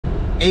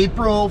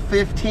April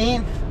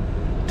 15th,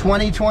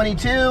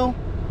 2022.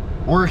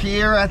 We're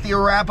here at the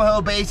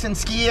Arapahoe Basin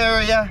ski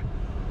area,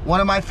 one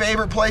of my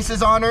favorite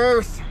places on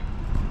earth.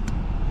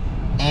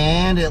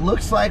 And it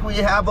looks like we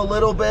have a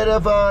little bit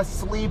of a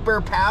sleeper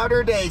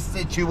powder day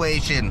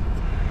situation.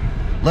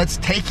 Let's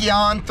take you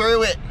on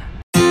through it.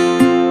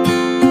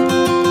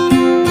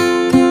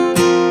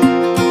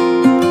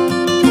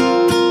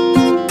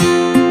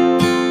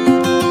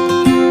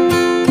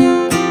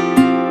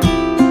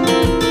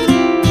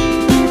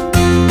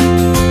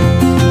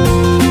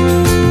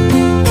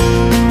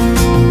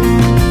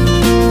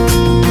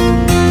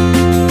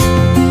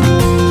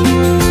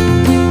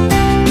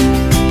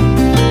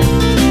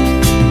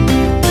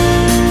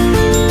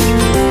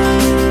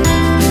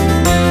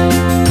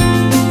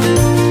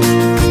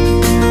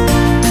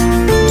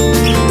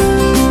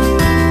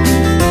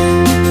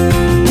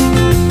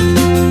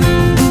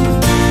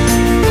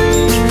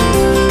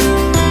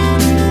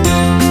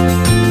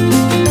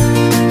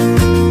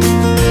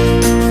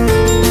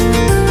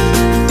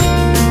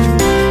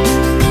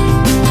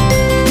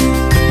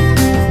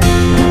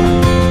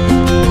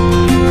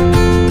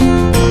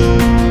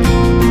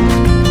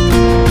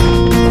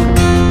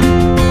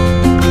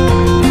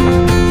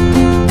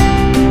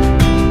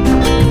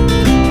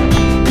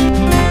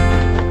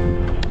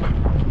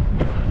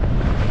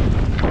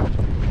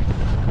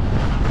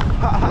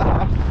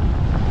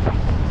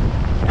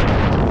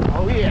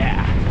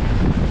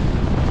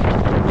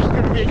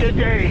 Good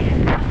day.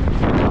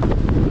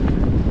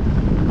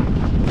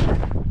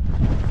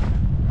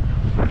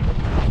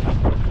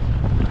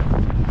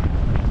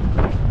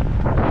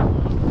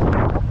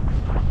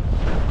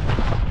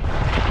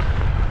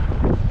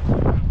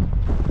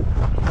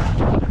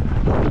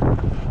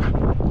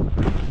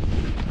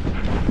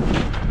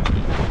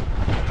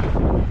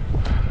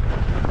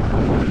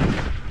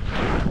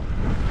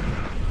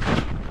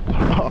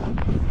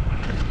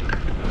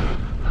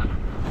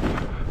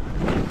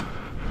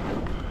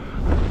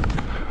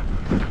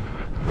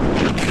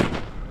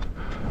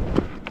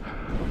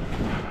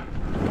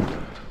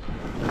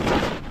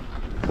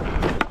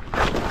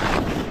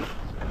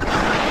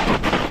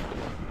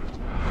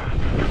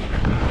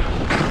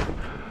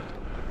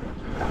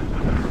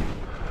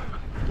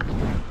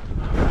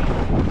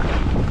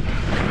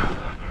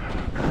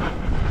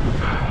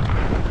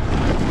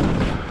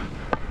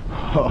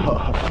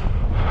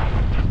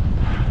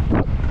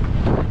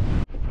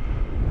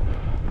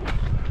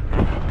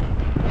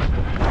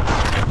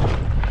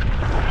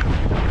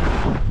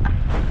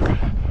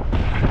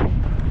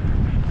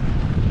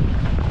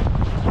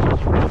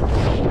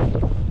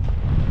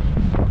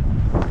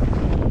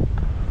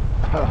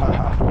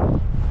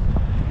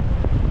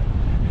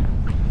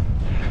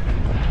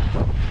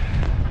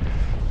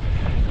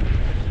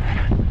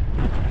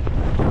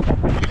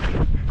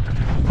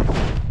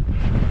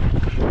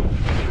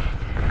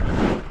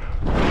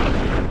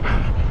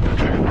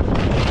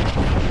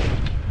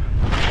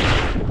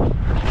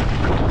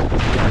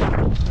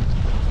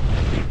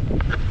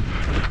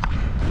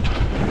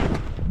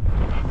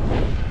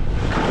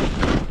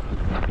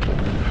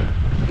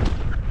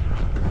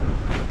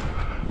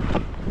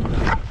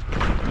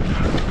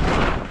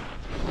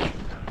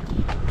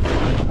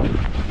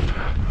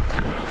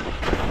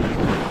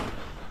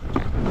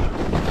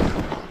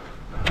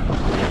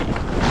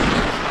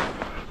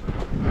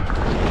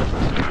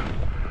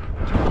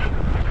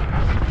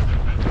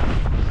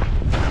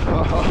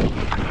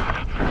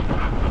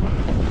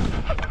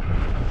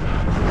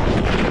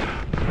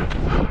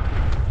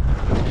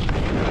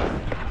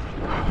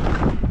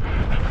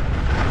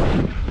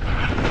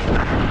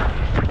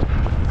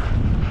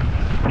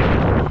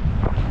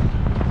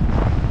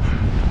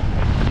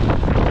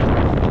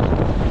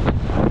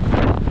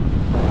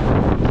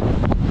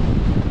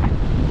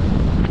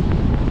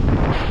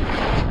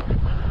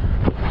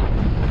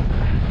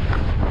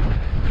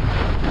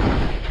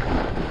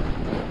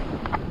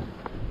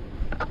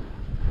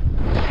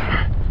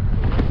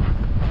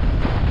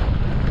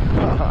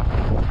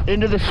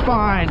 Into the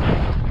spine,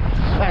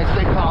 as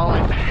they call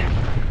it.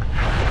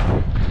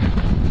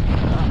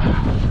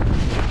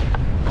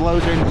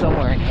 Blows in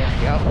somewhere in here,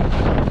 yep.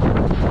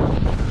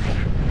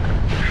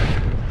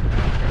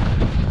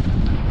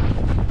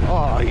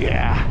 Oh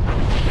yeah.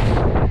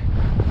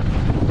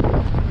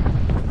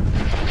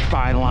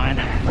 Spine line.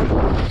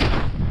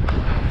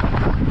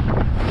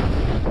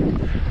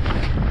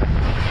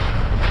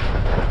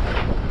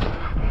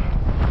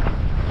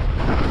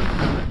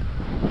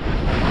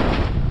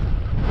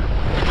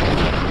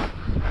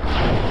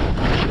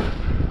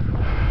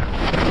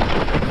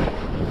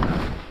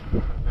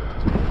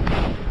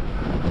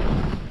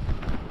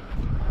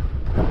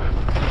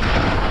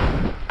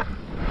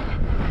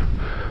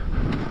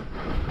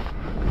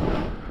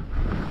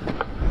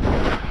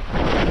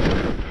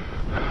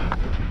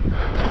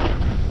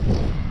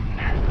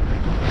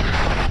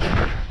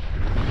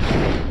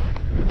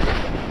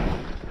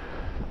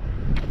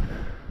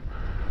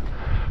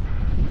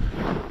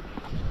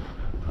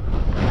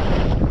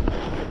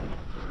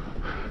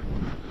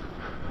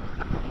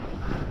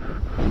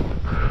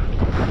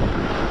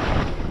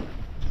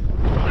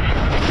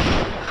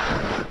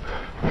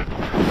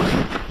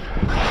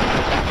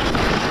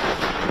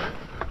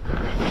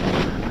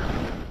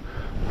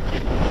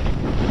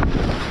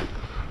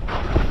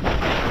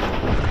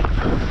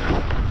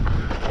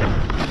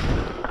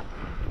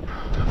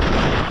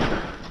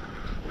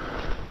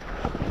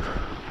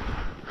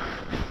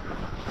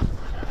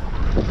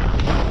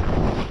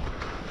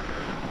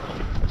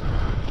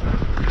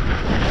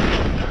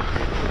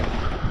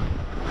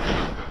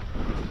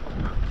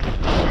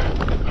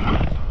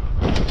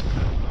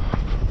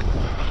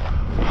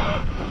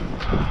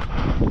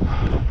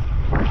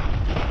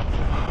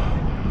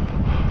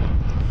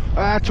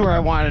 that's where I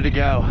wanted to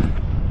go.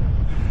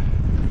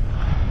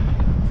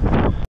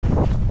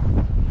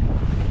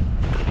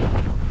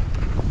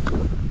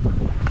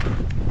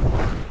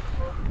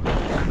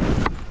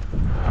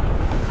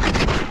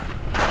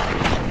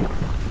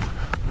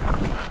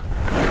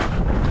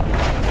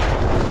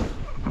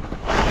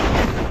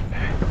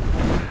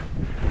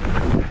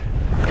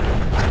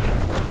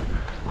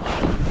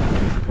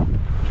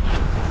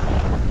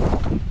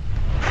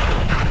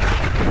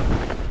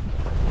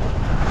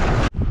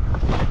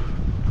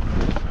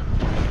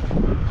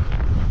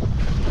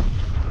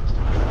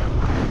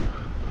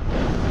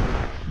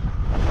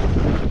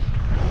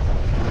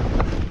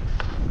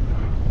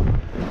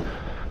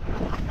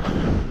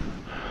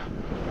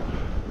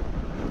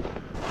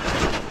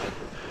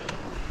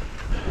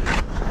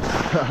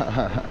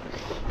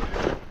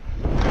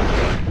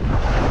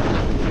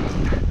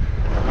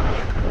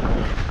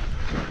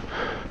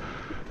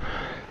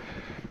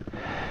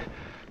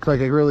 It's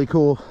like a really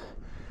cool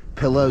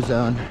pillow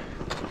zone.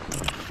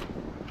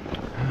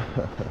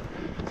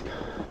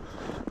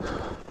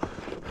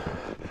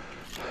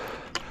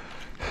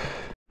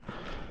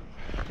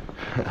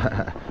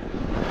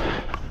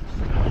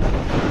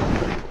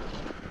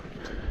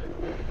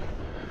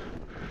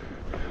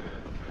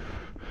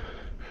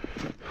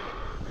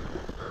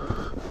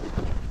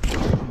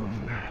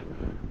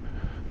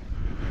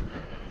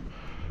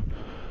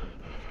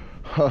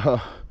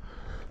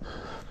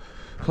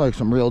 It's like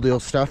some real deal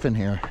stuff in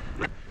here.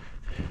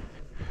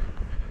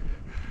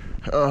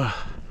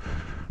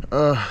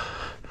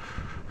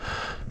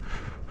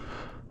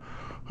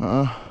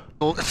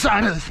 The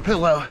side of this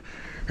pillow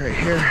right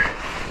here.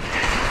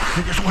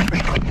 It just went me.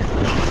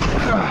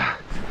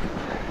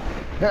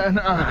 And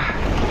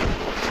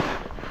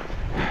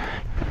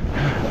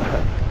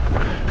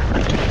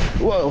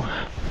whoa.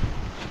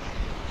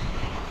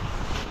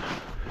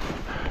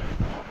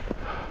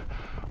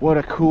 What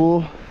a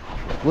cool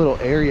little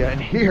area in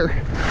here.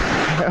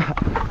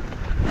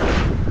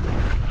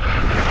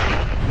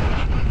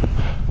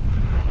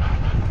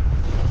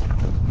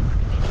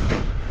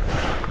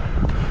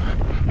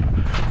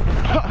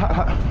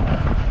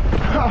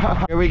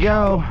 Here we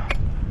go.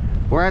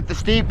 We're at the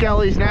steep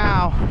gullies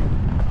now.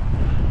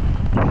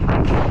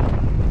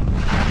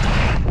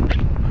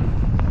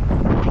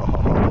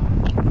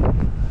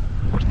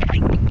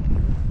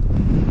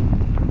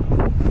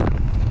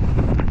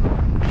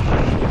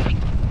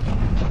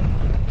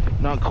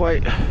 Not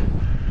quite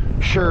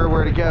sure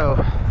where to go.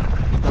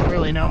 Don't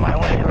really know my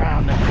way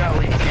around the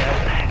gullies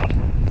yet.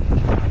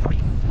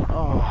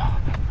 Oh,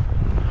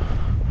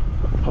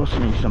 supposed to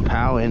need some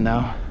pow in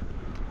though.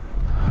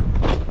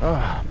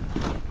 Oh.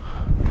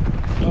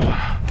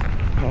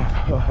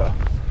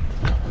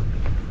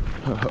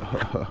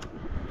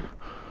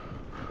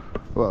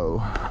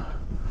 Whoa.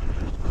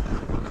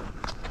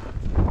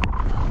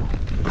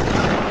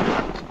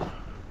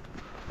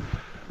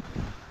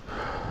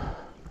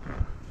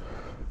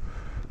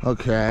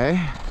 Okay.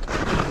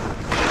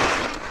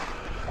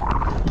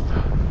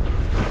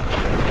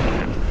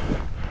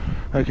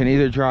 I can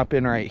either drop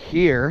in right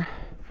here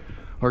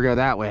or go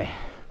that way.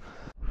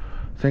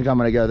 I think I'm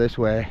gonna go this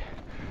way.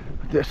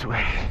 This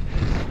way.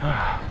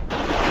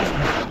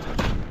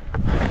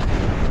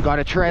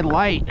 Gotta tread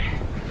light.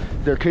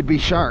 There could be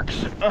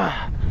sharks.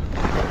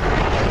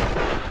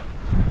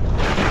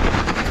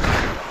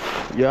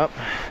 Yep.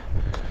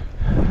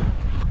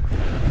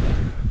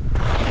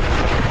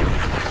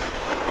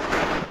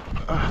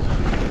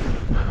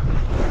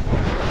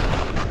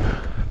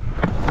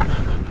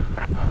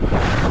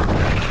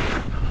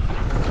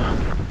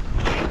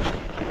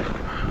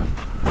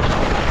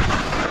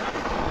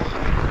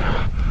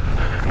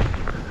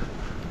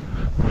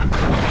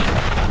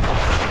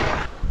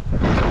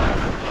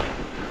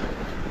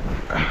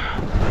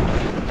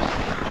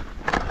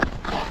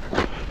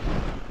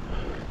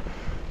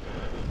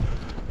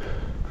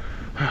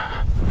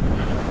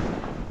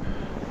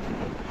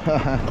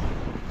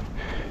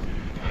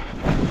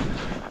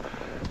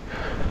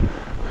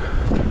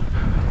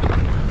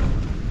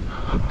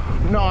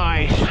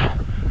 Nice.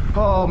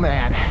 Oh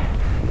man,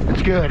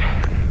 it's good.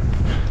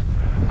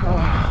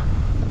 Oh.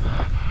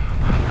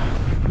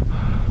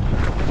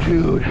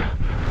 Dude,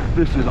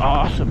 this is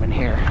awesome in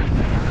here.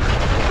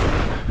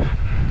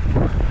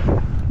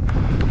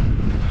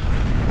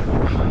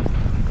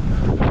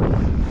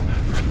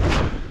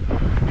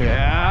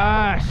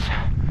 Yes.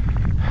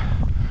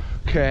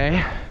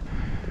 Okay.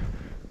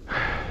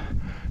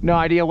 No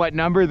idea what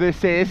number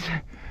this is,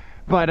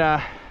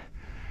 but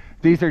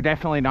these are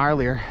definitely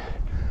gnarlier.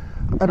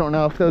 I don't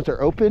know if those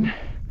are open,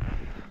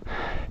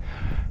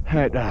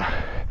 but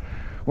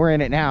we're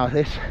in it now.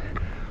 This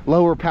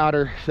lower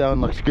powder zone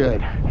looks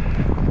good.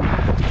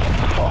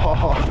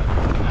 Oh.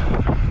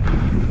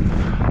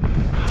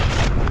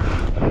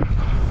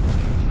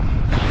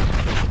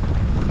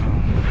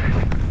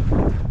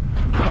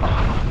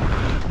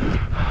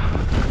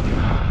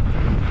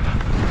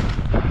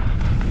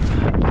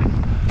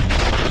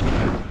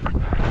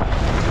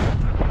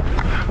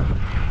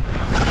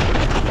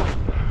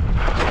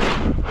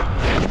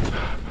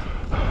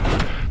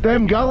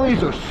 Them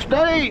gullies are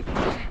steep.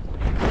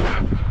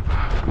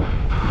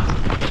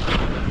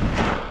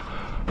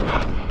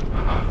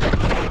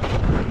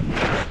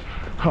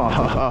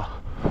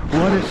 Oh,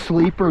 what a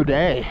sleeper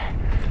day.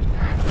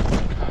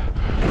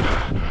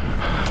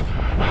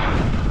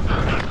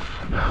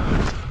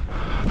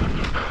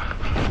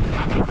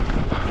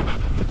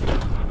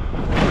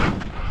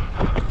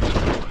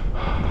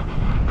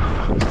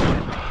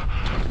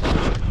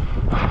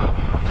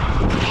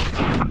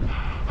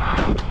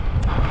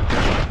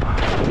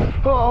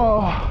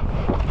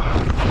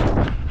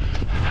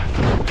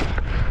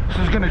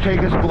 This is going to take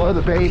us below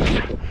the base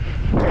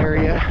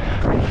area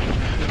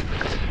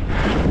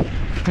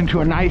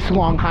into a nice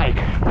long hike.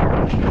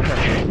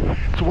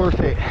 It's worth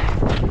it.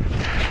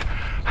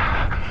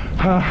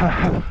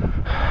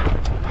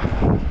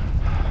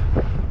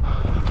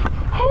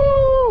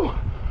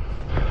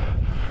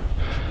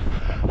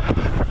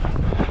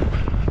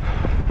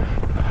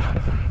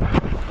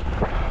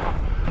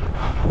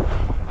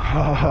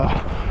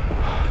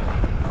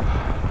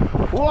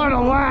 What a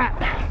lap!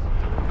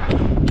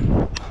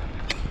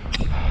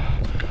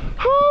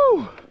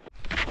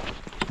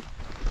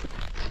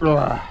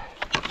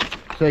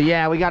 So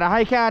yeah, we gotta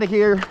hike out of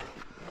here.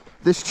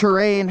 This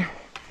terrain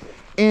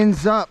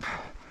ends up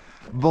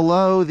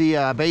below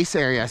the base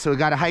area, so we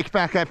gotta hike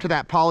back up to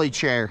that poly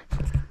chair.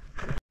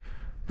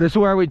 This is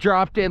where we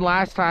dropped in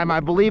last time.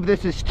 I believe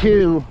this is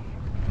 2.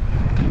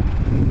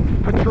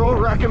 Patrol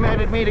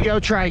recommended me to go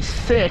try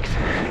 6.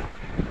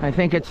 I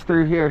think it's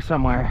through here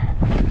somewhere.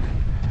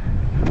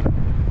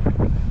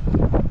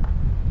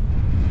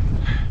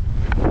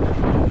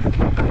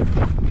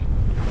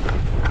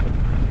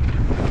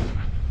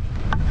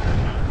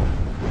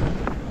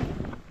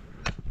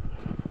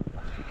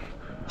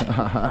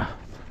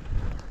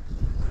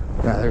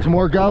 Yeah, there's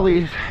more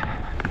gullies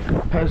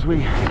as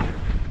we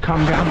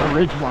come down the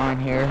ridge line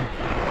here.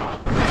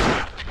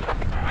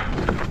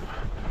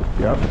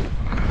 Yep.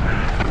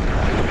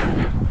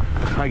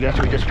 I guess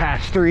we just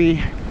passed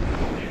 3.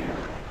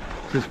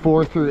 This is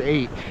 4 through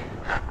 8.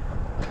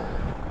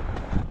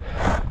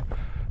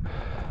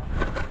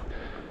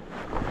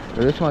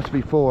 So this must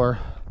be 4.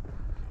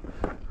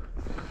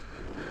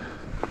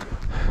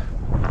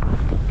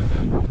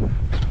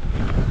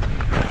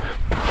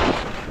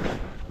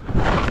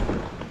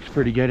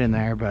 Pretty good in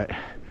there, but I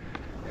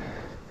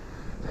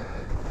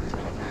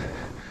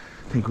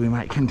think we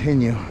might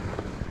continue.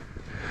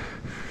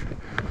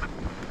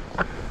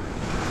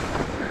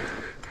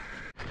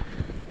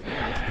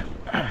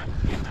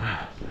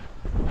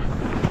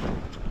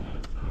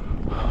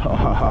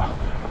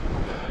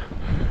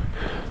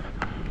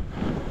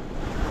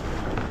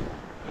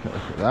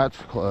 That's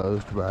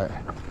closed, but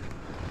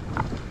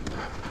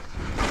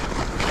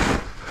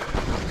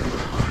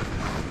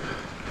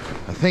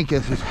I think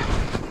this is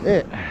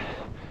it.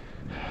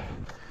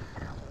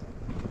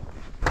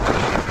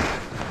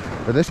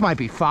 But this might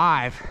be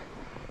 5.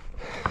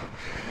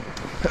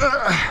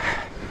 I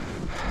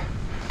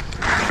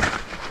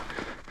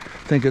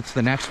think it's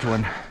the next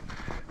one.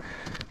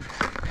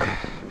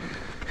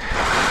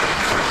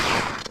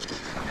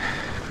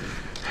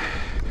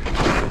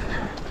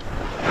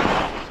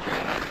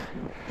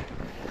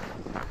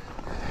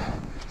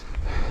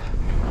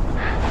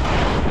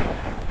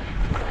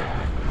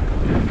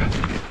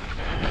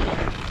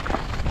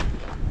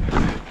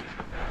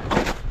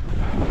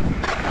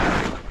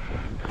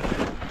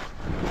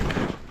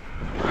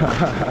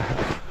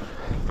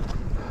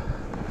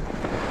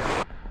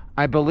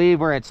 I believe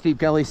we're at Steep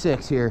Gully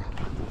 6 here.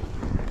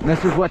 And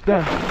this is what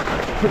the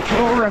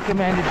patrol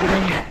recommended to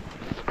me.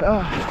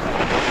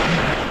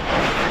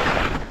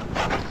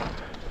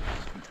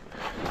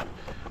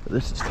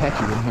 This is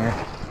techy in here.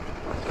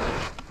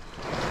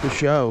 The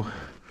show.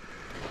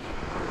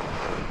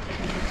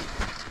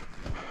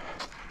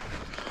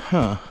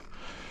 Huh.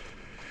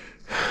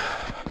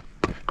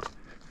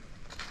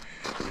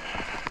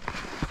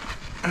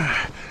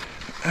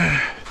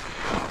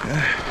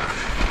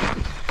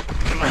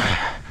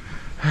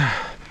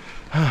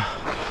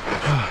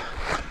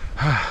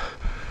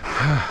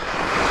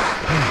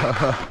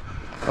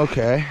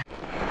 Okay.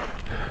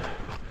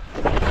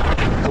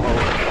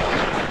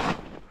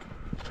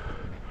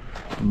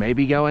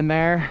 Maybe go in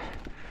there.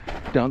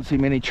 Don't see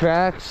many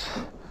tracks.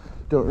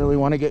 Don't really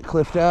want to get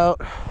cliffed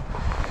out.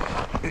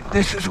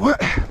 This is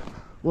what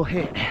we'll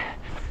hit.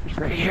 It's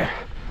right here.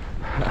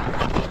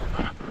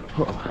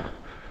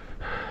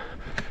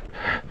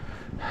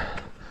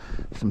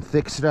 Some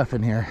thick stuff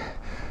in here.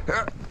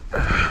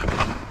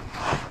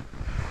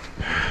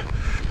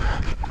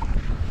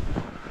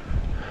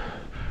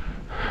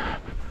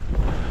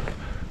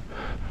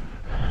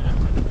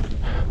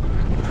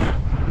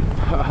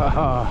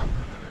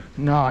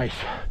 Nice.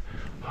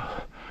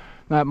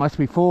 That must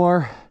be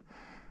 4,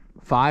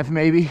 5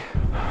 maybe.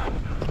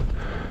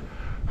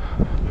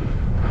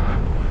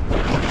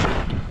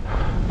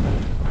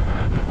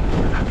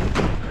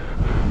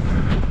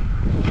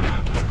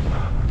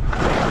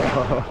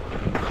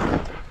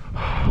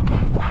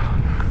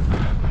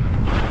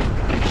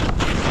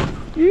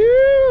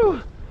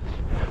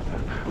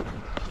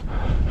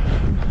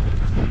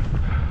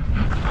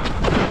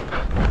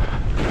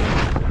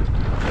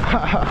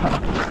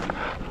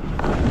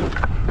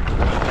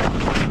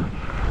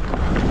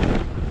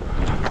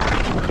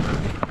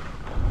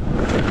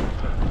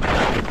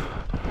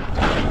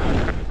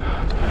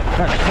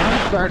 That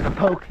sun's starting to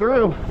poke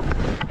through.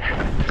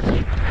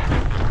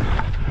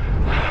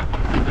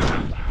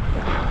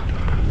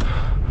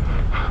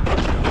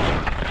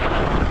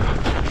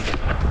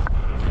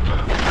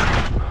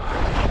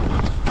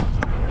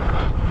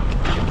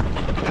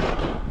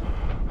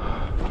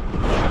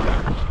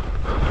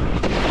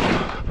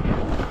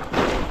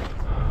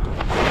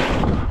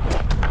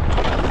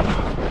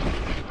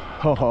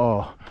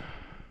 Oh.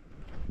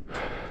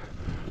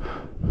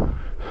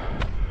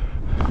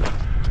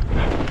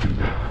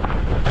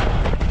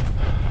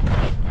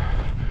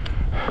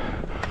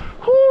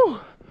 Whew.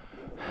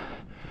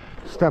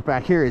 Stuff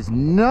back here is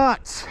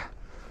nuts.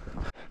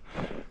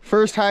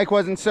 First hike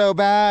wasn't so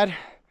bad.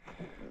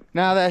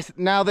 Now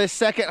this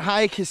second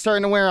hike is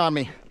starting to wear on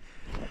me.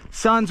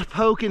 Sun's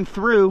poking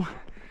through.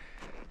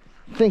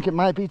 I think it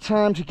might be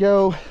time to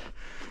go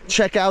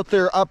check out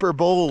their upper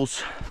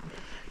bowls.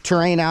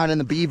 Terrain out in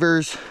the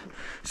Beavers,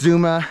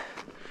 Zuma,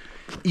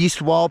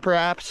 East Wall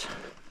perhaps.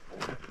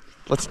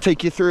 Let's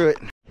take you through it.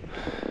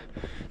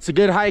 It's a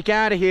good hike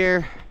out of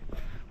here.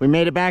 We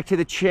made it back to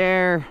the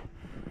chair.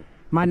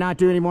 Might not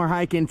do any more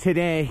hiking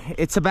today.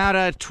 It's about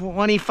a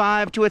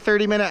 25 to a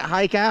 30-minute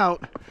hike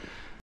out.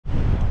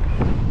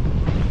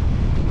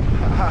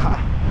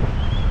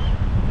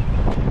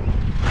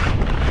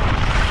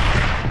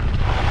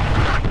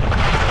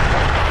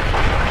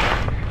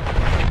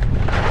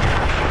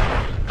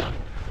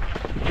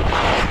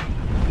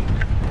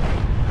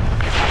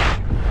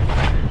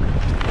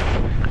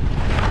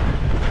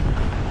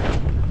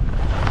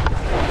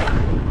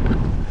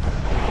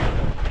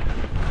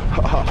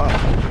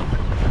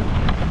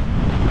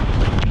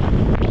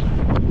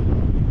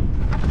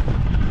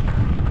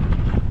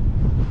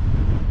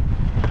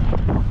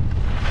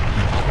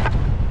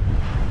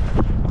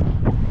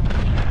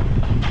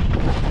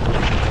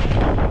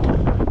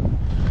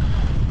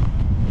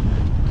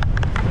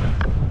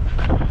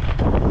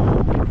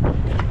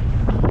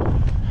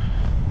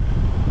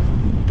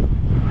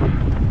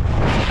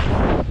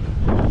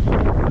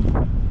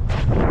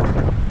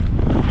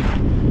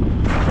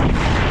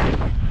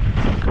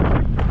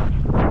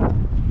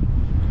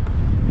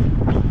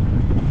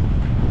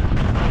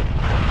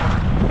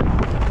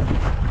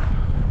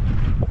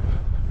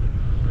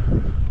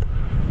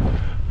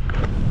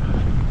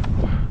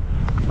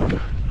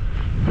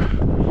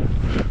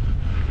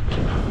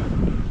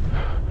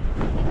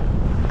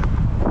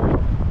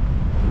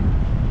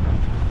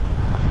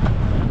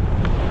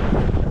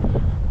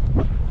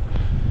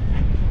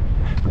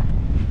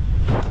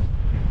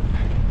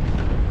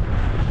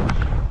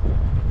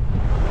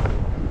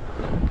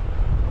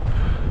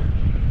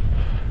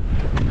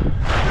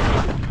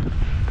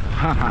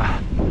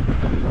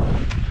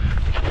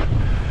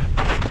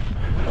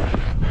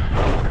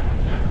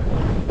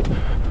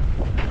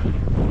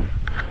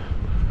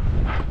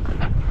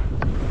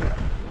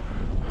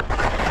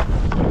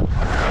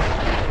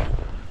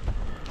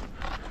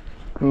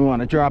 We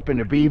want to drop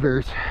into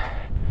Beavers.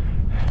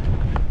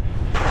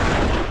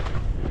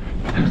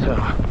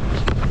 So,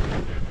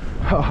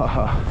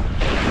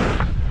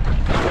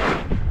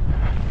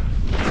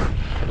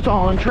 it's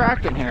all in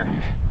track in here.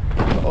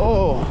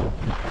 Oh,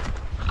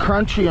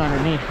 crunchy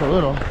underneath a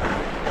little.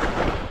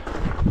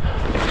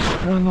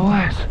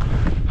 Nonetheless.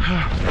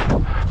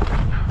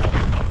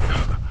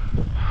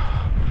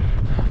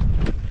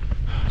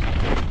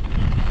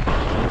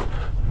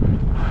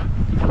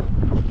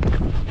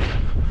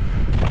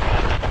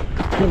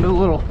 It's a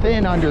little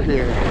thin under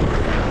here.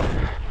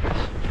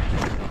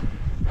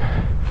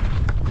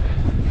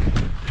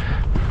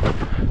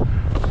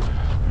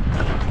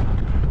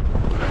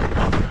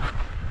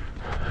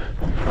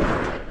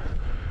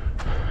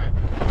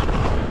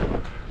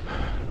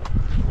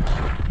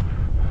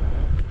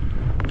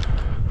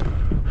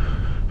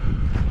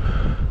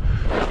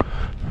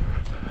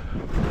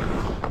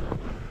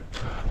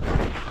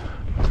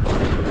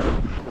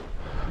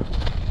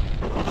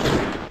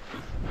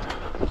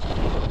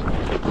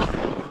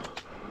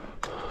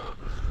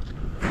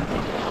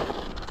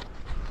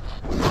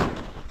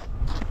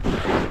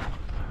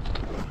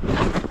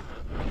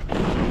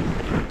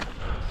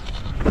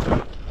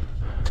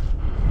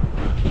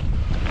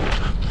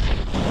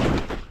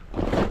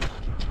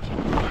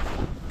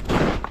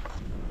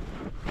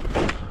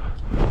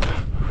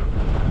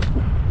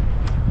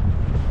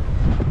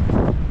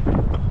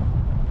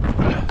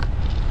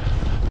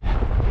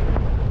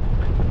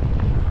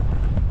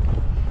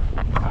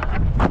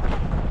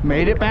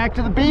 Made it back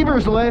to the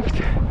Beavers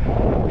lift.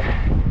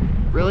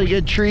 Really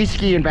good tree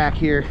skiing back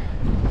here.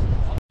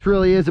 This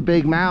really is a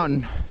big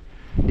mountain.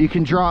 You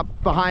can drop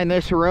behind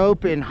this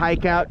rope and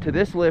hike out to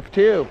this lift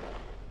too.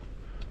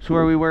 It's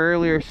where we were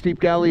earlier, steep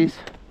gullies.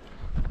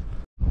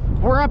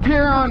 We're up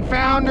here on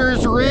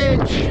Founders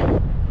Ridge.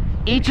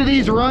 Each of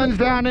these runs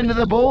down into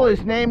the bowl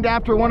is named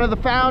after one of the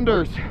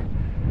founders.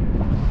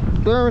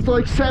 There was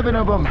like 7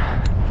 of them.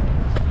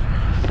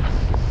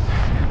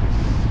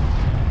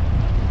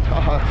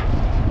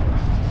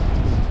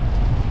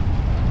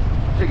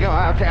 To go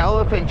out to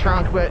Elephant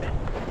Trunk, but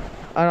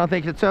I don't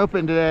think it's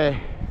open today.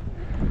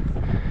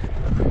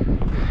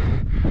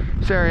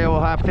 This area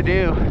will have to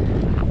do.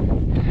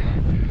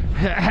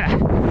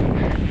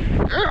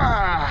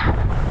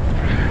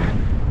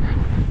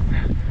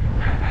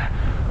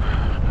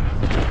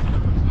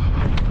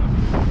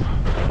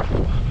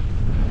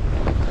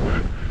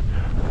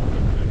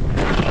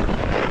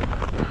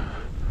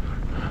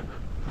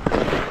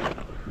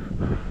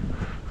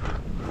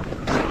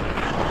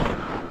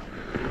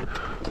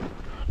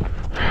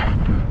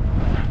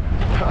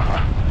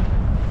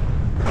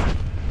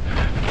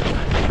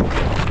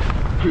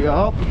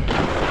 Yup.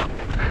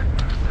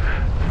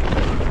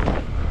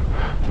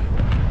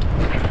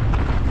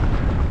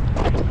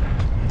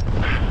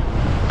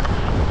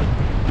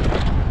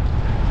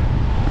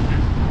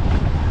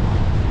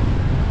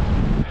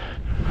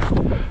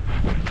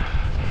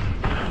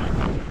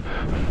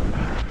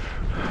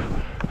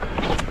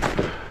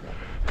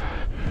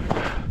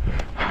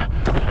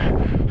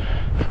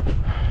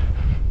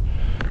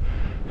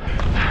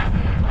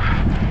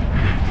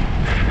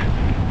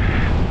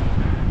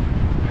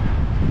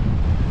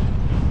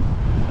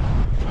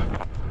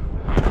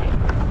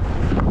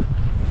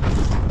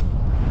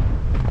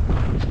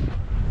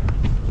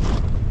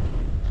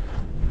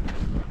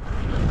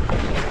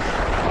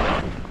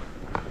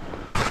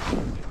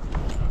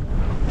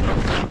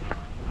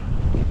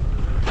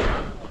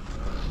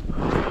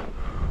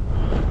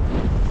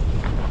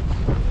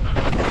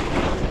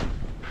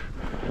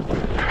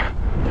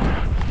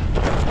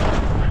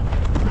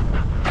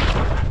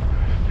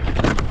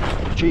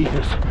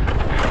 Jesus.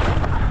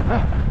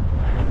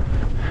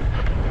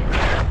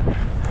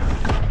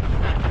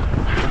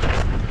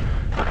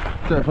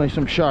 Definitely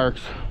some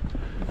sharks.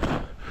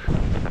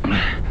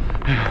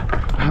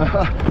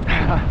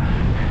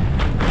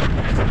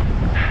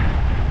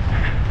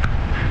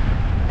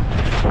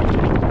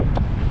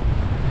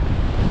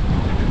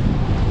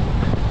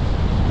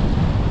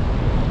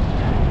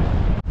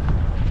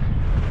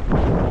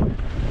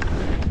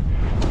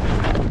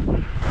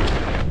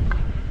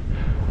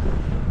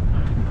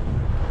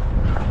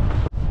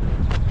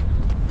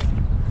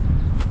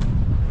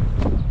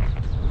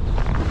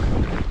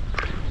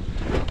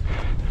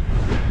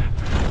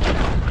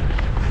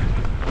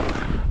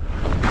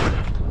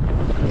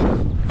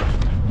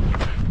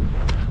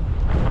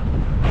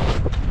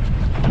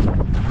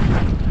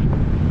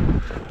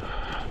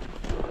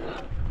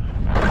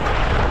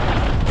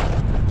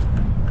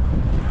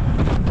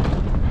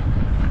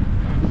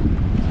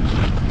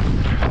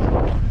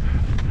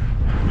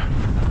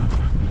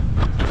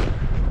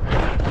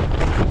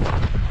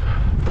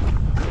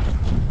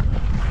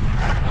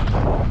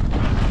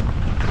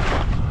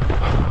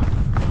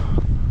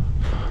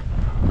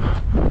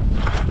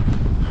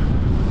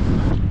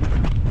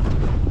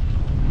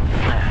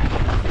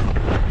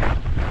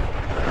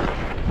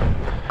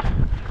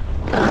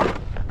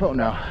 Oh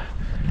no,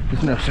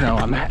 there's no snow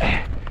on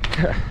that.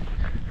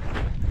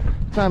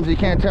 Sometimes you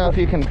can't tell if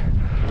you can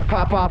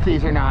pop off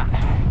these or not.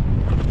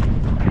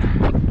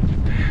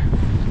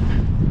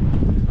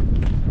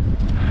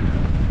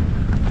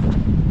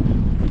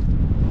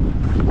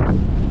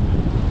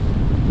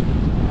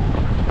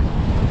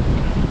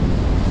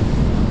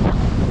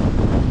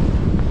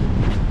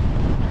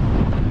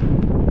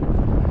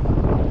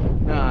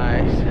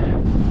 Nice.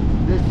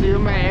 This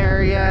Zuma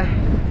area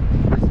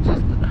is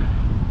just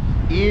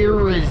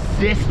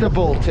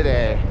irresistible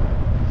today.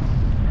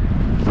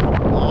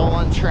 All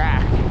on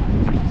track.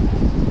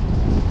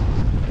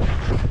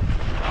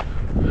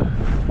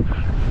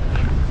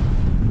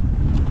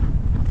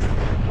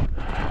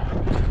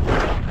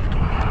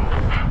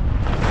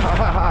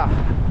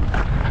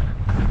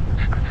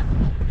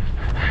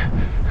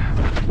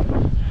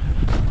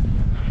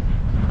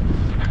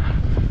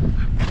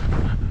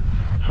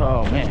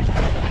 Oh man.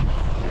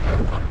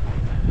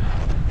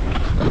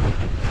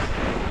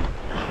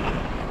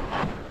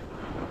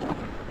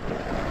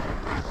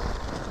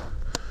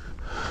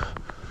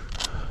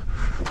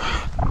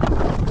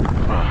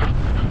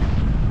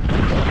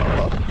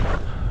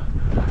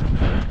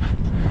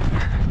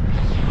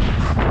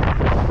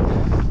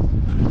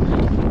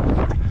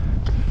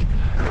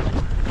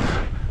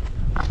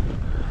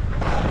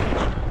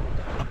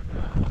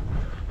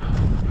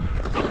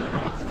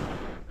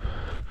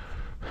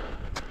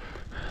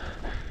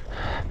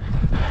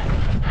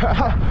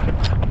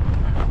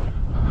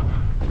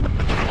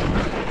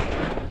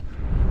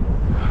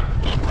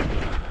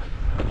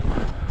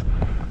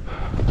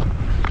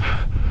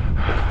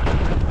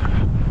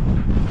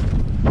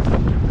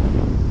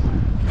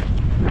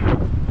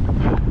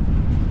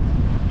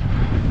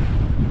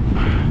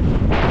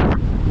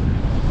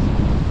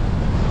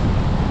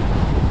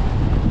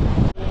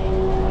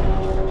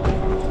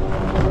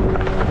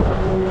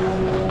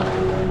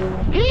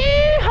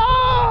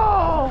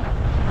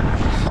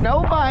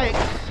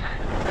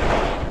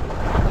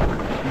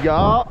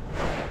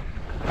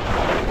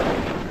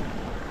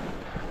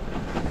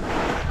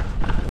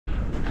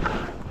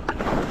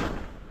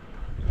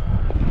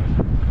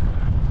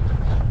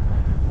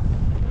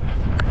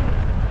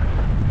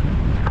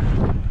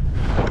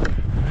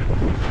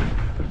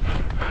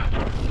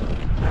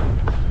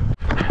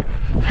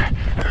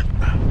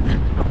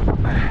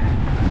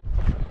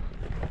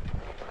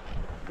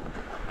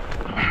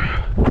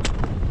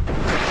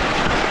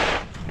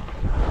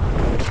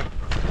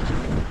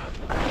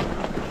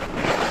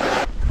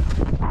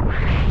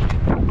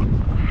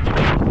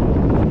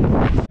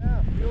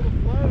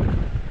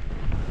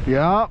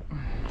 Yup.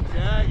 Yeah, this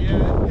guy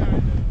knows.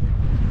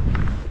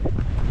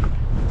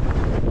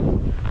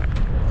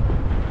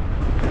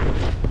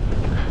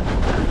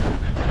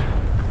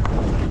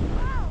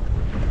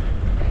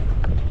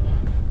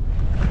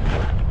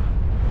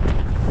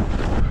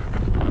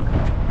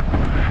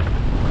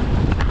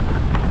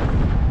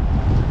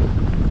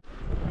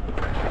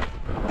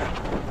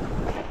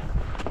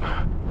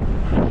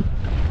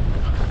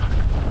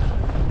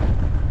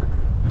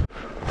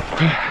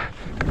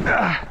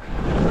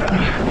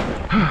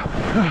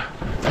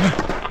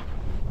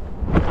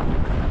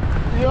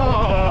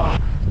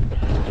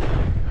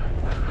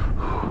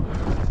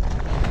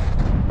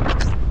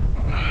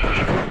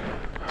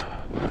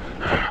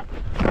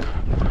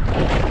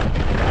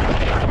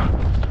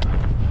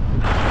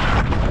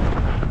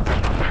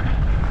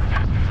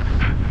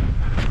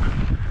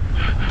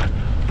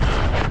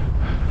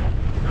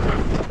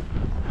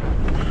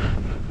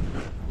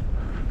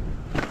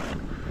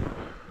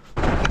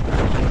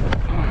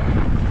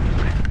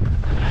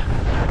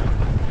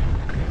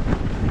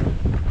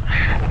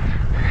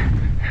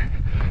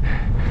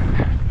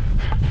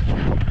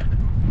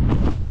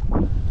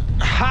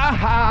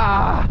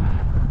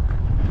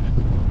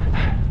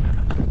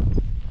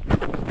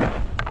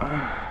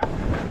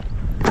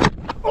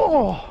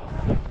 Oh,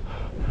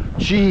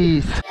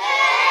 jeez.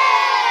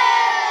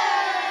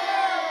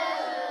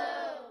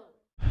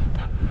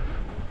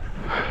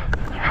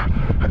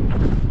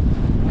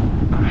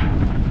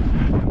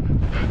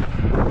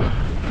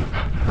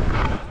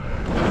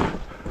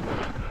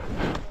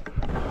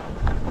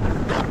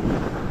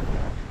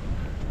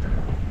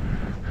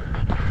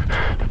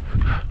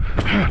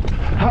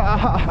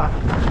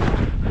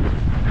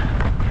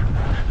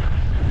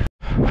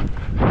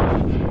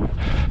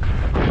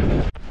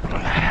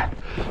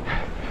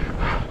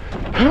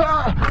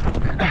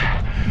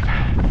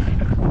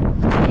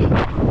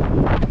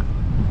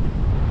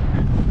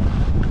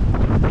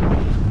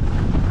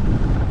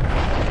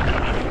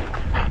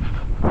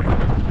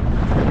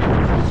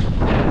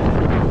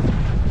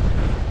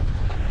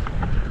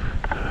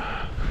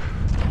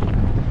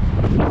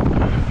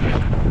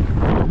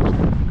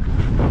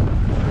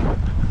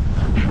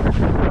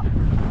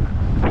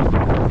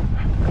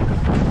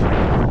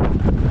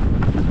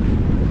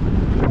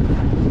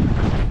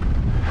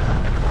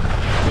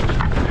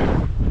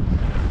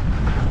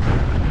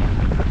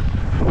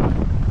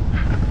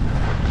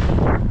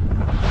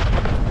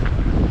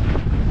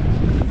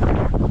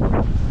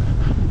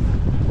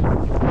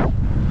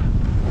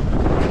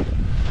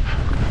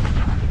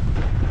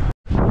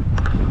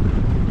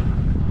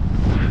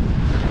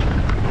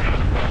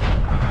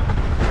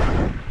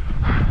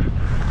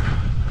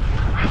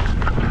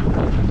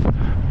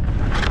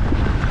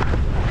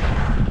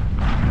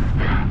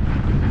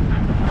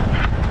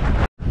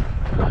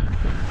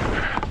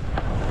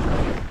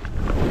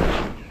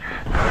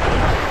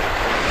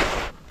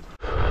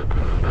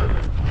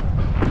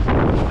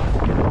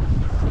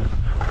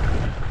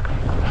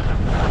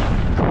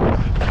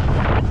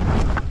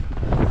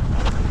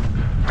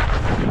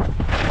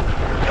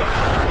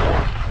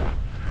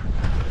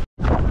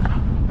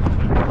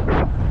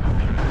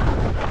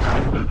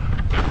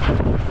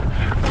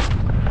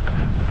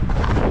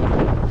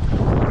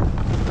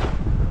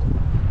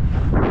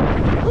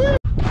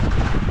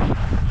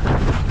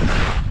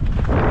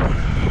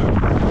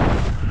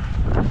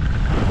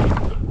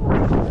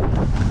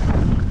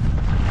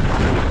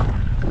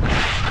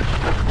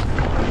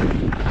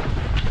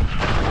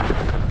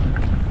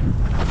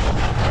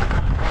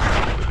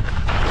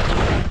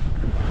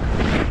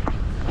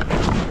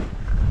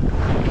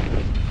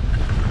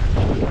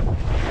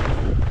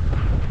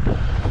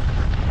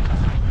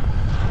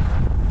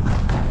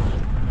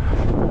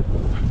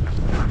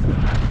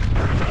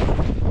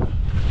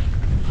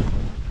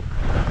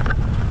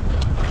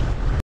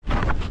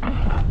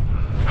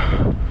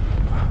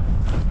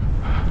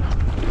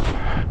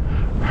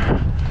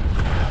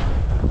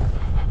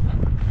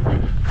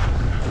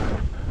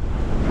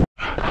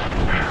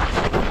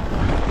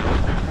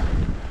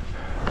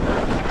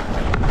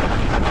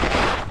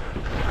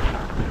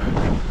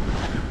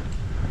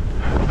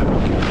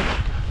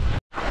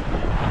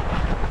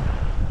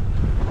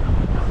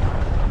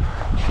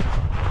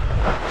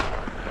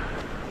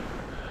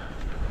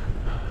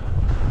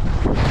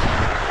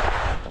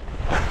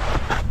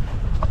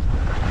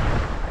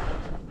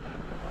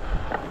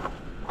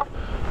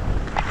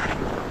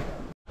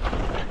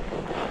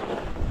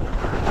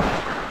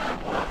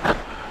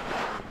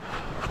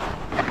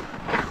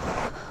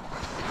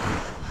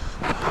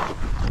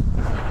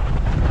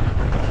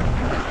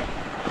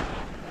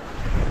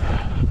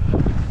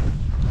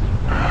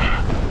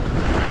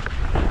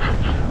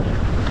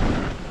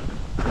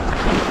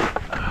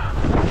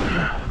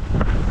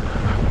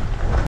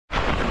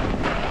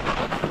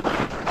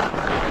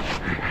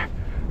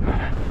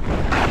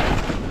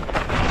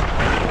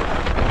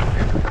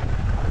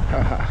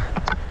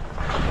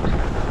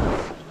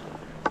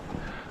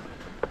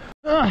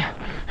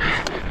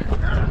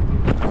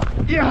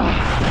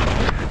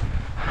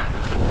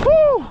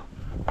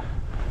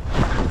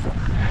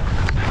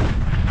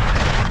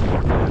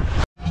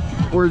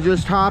 We're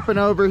just hopping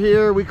over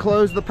here. We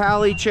closed the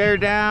Pally chair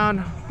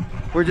down.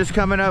 We're just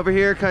coming over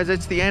here because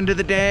it's the end of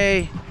the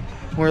day.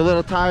 We're a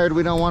little tired.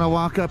 We don't want to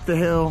walk up the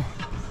hill.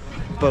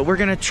 But we're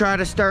gonna try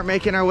to start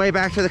making our way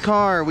back to the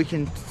car. We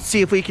can see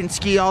if we can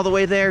ski all the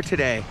way there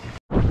today.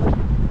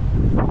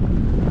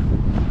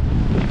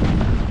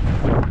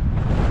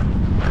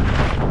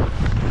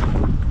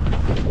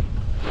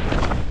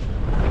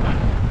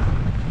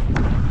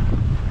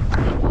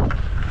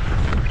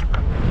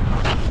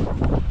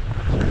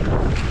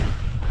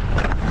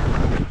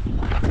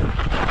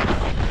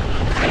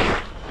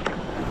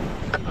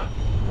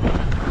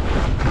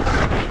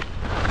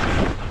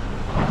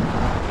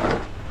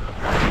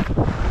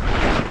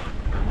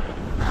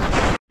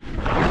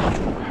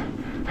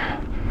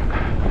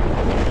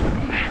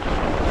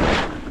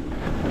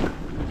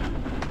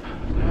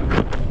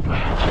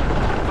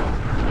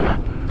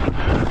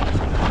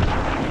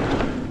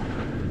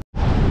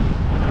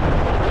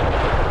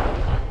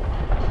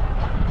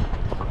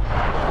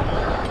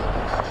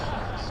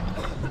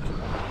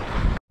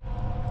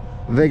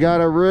 They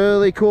got a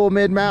really cool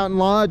mid-mountain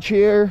lodge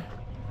here.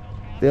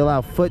 They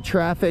allow foot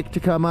traffic to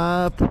come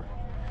up,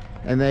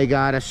 and they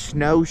got a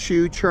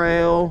snowshoe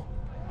trail.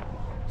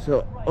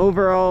 So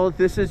overall,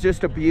 this is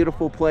just a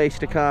beautiful place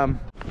to come.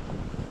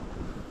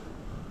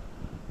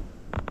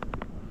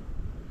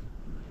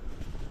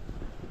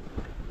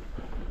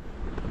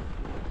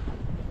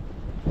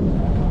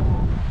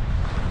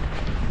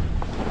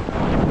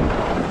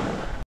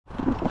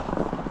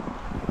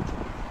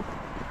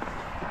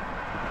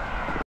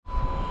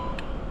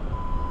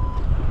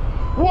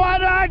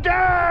 What a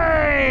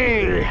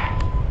day!